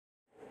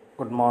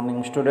Good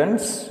morning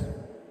students.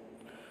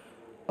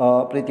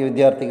 ಪ್ರೀತಿ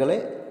ವಿದ್ಯಾರ್ಥಿಗಳೇ,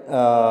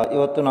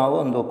 ಇವತ್ತು ನಾವು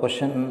ಒಂದು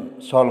ಕ್ವಶನ್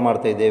ಸಾಲ್ವ್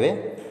ಮಾಡ್ತಾ ಇದ್ದೇವೆ.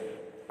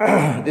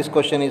 This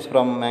question is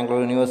from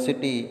Mangalore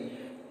university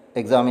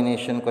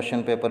examination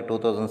question paper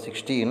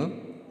 2016,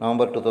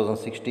 November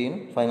 2016,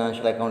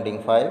 financial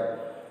accounting 5,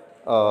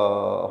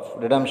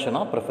 redemption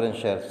of preference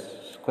shares,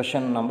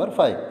 question number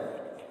 5.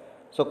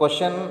 So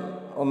question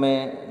ಒಮ್ಮೆ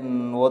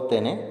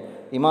ಓದ್ತೇನೆ.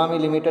 Imami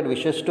Limited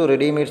wishes to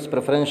redeem its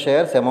preference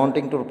shares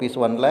amounting to rupees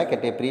 1 lakh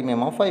at a premium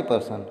of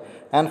 5%,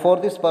 and for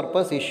this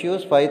purpose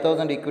issues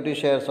 5,000 equity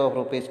shares of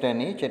rupees 10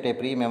 each at a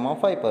premium of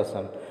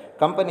 5%.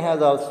 Company has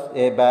also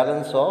a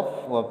balance of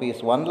rupees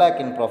 1 lakh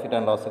in profit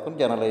and loss account.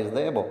 Generalize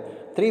the above.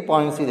 3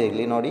 points ಇದೆ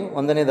ಇಲ್ಲಿ ನೋಡಿ.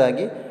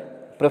 ಒಂದನೇದಾಗಿ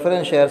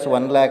preference shares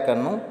 1 lakh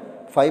ಅನ್ನು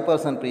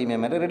 5%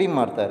 premium ಮೇಲೆ redeem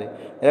ಮಾಡ್ತಾರೆ.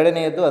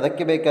 ಎರಡನೆಯದು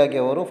ಅದಕ್ಕೆ ಬೇಕಾಗಿ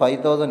ಅವರು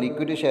 5,000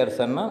 ಇಕ್ವಿಟಿ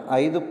ಶೇರ್ಸನ್ನು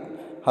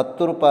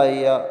 10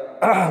 ರೂಪಾಯಿಯ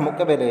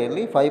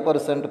ಮುಖಬೆಲೆಯಲ್ಲಿ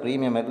 5%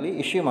 ಪ್ರೀಮಿಯಮಲ್ಲಿ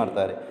ಇಶ್ಯೂ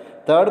ಮಾಡ್ತಾರೆ.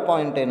 ಥರ್ಡ್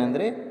ಪಾಯಿಂಟ್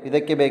ಏನಂದರೆ,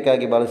 ಇದಕ್ಕೆ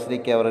ಬೇಕಾಗಿ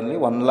ಬಳಸಲಿಕ್ಕೆ ಅವರಲ್ಲಿ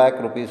 1 lakh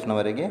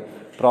ರೂಪೀಸ್ನವರೆಗೆ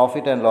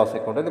ಪ್ರಾಫಿಟ್ ಆ್ಯಂಡ್ ಲಾಸ್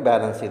ಅಕೌಂಟಲ್ಲಿ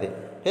ಬ್ಯಾಲೆನ್ಸ್ ಇದೆ.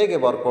 ಹೇಗೆ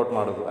ವರ್ಕೌಟ್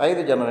ಮಾಡೋದು?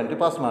 5 ಜನರಲ್ ಎಂಟ್ರಿ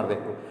ಪಾಸ್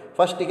ಮಾಡಬೇಕು.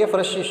 ಫಸ್ಟಿಗೆ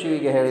ಫ್ರೆಶ್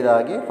ಇಶ್ಯೂಗೆ ಹೇಳಿದ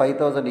ಹಾಗೆ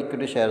 5,000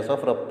 equity shares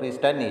of rupees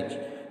 10 each.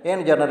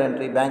 ಏನು general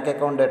entry? Bank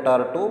account debt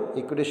R to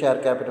equity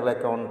share capital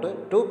account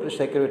to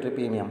security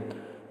premium.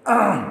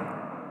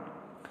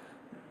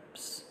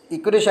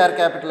 Equity share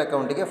capital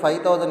ಅಕೌಂಟಿಗೆ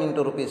 5,000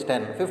 ಇಂಟು rupees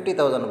 10,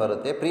 50,000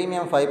 ಬರುತ್ತೆ.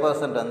 ಪ್ರೀಮಿಯಮ್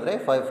 5% ಅಂದರೆ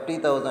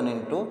 50,000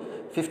 into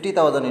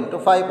 50,000 into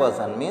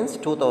 5% means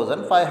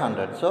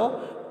 2,500. So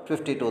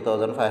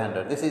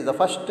 52,500. This is the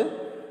first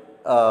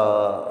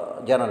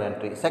journal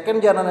entry. Second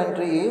journal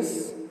entry is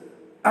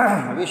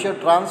we should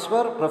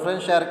transfer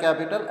preference share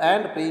capital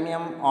and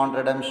premium on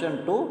redemption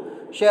to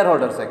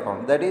shareholders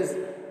account. That is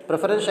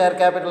preference share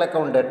capital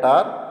account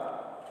debtor,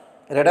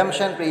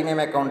 redemption premium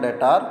account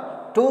debtor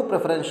to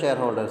preference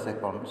shareholders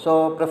account. So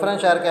preference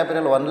share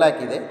capital 1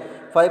 lakh ಇದೆ,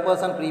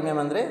 5% premium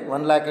ಅಂದರೆ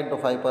 1 lakh into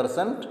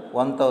 5%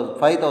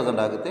 5,000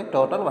 ಆಗುತ್ತೆ.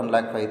 Total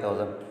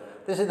 1,05,000.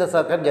 This is the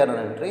second journal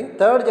entry.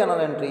 Third journal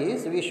entry is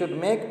we should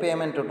make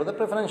payment to the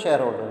preference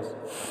shareholders.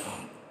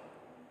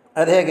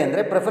 ಅದು ಹೇಗೆ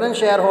ಅಂದರೆ preference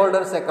share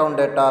holders account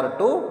debtor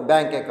to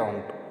bank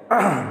account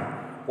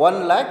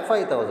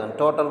 1,05,000.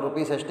 Total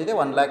rupees ಎಷ್ಟಿದೆ?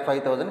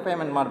 1,05,000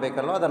 payment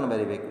ಮಾಡಬೇಕಲ್ವ, ಅದನ್ನು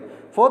ಬರೀಬೇಕು.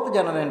 Fourth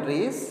general entry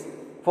is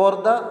for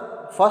the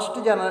first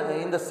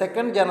in the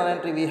second general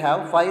entry we have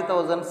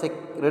 5,000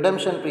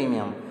 redemption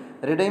premium.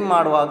 Redeem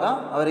ಮಾಡುವಾಗ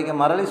ಅವರಿಗೆ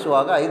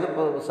ಮರಳಿಸುವಾಗ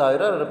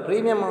 5,000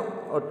 premium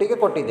ಒಟ್ಟಿಗೆ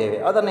ಕೊಟ್ಟಿದ್ದೇವೆ.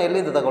 ಅದನ್ನು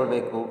ಎಲ್ಲಿಂದ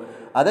ತಗೊಳ್ಬೇಕು?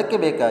 ಅದಕ್ಕೆ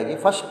ಬೇಕಾಗಿ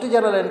ಫಸ್ಟ್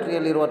ಜನರಲ್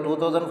ಎಂಟ್ರಿಯಲ್ಲಿರುವ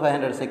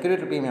 2,500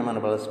 ಸೆಕ್ಯೂರಿಟಿ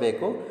ಪ್ರೀಮಿಯಮನ್ನು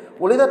ಬಳಸಬೇಕು.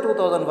 ಉಳಿದ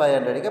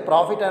 2,500ಗೆ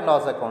ಪ್ರಾಫಿಟ್ ಆ್ಯಂಡ್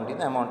ಲಾಸ್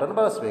ಅಕೌಂಟಿಂದ ಅಮೌಂಟನ್ನು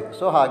ಬಳಸಬೇಕು.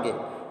 ಸೊ ಹಾಗೆ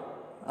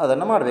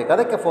ಅದನ್ನು ಮಾಡಬೇಕು.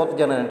 ಅದಕ್ಕೆ ಫೋರ್ತ್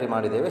ಜನರಲ್ ಎಂಟ್ರಿ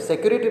ಮಾಡಿದ್ದೇವೆ.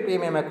 Security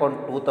premium account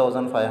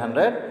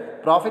 2,500,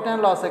 profit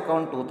and loss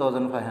account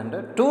 2,500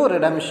 to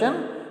redemption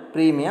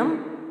premium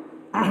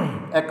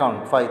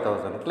account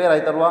 5,000. Clear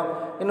ಆಯ್ತಲ್ವಾ?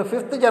 ಇನ್ನು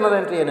ಫಿಫ್ತ್ ಜನರಲ್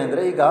ಎಂಟ್ರಿ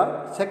ಏನೆಂದರೆ, ಈಗ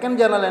ಸೆಕೆಂಡ್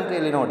ಜನರಲ್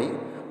ಎಂಟ್ರಿಯಲ್ಲಿ ನೋಡಿ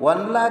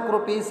 1 lakh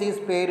rupees is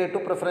paid to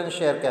preference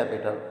share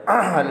capital.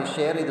 ಅಲ್ಲಿ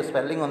ಶೇರ್ ಇದು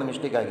ಸ್ಪೆಲ್ಲಿಂಗ್ ಒಂದು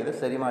ಮಿಸ್ಟೇಕ್ ಆಗಿದೆ,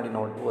 ಸರಿ ಮಾಡಿ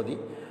ಓದಿ.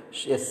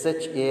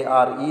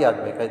 SHARE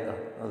ಆಗಬೇಕಾಯ್ತಾ?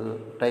 ಅದು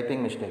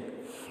ಟೈಪಿಂಗ್ ಮಿಸ್ಟೇಕ್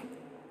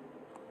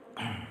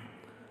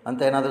ಅಂತ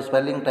ಏನಾದರೂ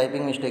ಸ್ಪೆಲ್ಲಿಂಗ್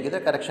ಟೈಪಿಂಗ್ ಮಿಸ್ಟೇಕ್ ಇದೆ,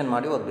 ಕರೆಕ್ಷನ್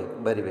ಮಾಡಿ ಓದಬೇಕು,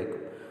 ಬರಿಬೇಕು.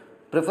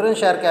 ಪ್ರಿಫರೆನ್ಸ್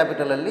ಶೇರ್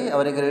ಕ್ಯಾಪಿಟಲಲ್ಲಿ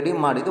ಅವರಿಗೆ ರಿಡೀಮ್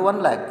ಮಾಡಿದ್ದು 1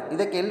 lakh.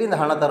 ಇದಕ್ಕೆ ಎಲ್ಲಿಂದ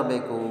ಹಣ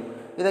ತರಬೇಕು?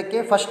 ಇದಕ್ಕೆ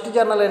ಫಸ್ಟ್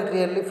ಜರ್ನಲ್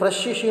ಎಂಟ್ರಿಯಲ್ಲಿ ಫ್ರೆಶ್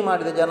ಇಶ್ಯೂ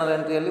ಮಾಡಿದ ಜರ್ನಲ್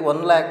ಎಂಟ್ರಿಯಲ್ಲಿ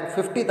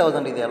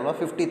 1,50,000 ಇದೆ ಅಲ್ವಾ?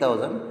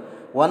 50,000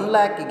 1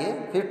 lakhಗೆ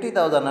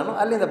 50,000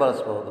 ಅಲ್ಲಿಂದ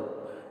ಬಳಸ್ಬೋದು.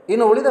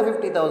 ಇನ್ನು ಉಳಿದ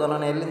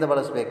 50,000 ಎಲ್ಲಿಂದ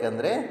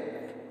ಬಳಸಬೇಕಂದ್ರೆ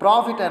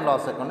ಪ್ರಾಫಿಟ್ ಆ್ಯಂಡ್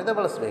ಲಾಸ್ ಅಕೌಂಟಿಂದ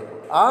ಬಳಸಬೇಕು.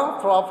 ಆ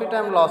ಪ್ರಾಫಿಟ್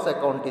ಆ್ಯಂಡ್ ಲಾಸ್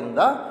ಅಕೌಂಟಿಂದ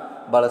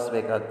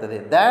ಬಳಸಬೇಕಾಗ್ತದೆ.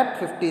 ದ್ಯಾಟ್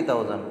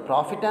 50,000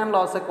 ಪ್ರಾಫಿಟ್ ಆ್ಯಂಡ್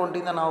ಲಾಸ್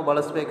ಅಕೌಂಟಿಂದ ನಾವು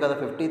ಬಳಸಬೇಕಾದ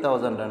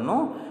 50,000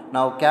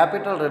 ನಾವು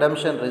ಕ್ಯಾಪಿಟಲ್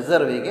ರಿಡಂಪ್ಷನ್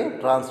ರಿಸರ್ವಿಗೆ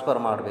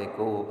ಟ್ರಾನ್ಸ್ಫರ್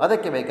ಮಾಡಬೇಕು.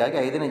 ಅದಕ್ಕೆ ಬೇಕಾಗಿ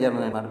 5ನೇ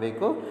ಜನರಲ್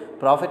ಮಾಡಬೇಕು.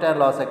 Profit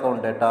and loss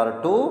account debtor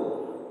to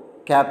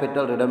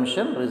capital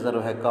redemption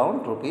reserve account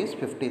rupees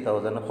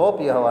 50,000. Hope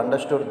you have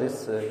understood this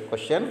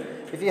question.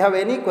 If you have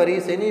any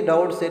queries, any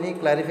doubts, any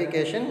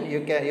clarification,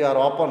 you are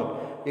open.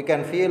 You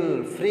can feel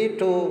free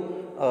to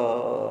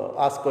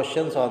ask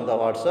questions on the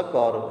WhatsApp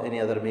or any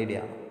other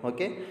media.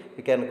 Okay,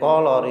 you can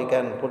call or you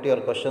can put your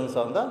questions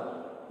on the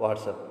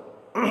WhatsApp.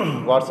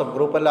 WhatsApp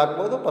group ಅಲ್ಲಿ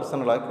ಹಾಕ್ಬೋದು,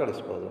 personal ಆಗಿ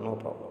ಕಳಿಸ್ಬೋದು, no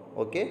problem.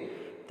 Okay,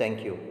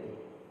 thank you.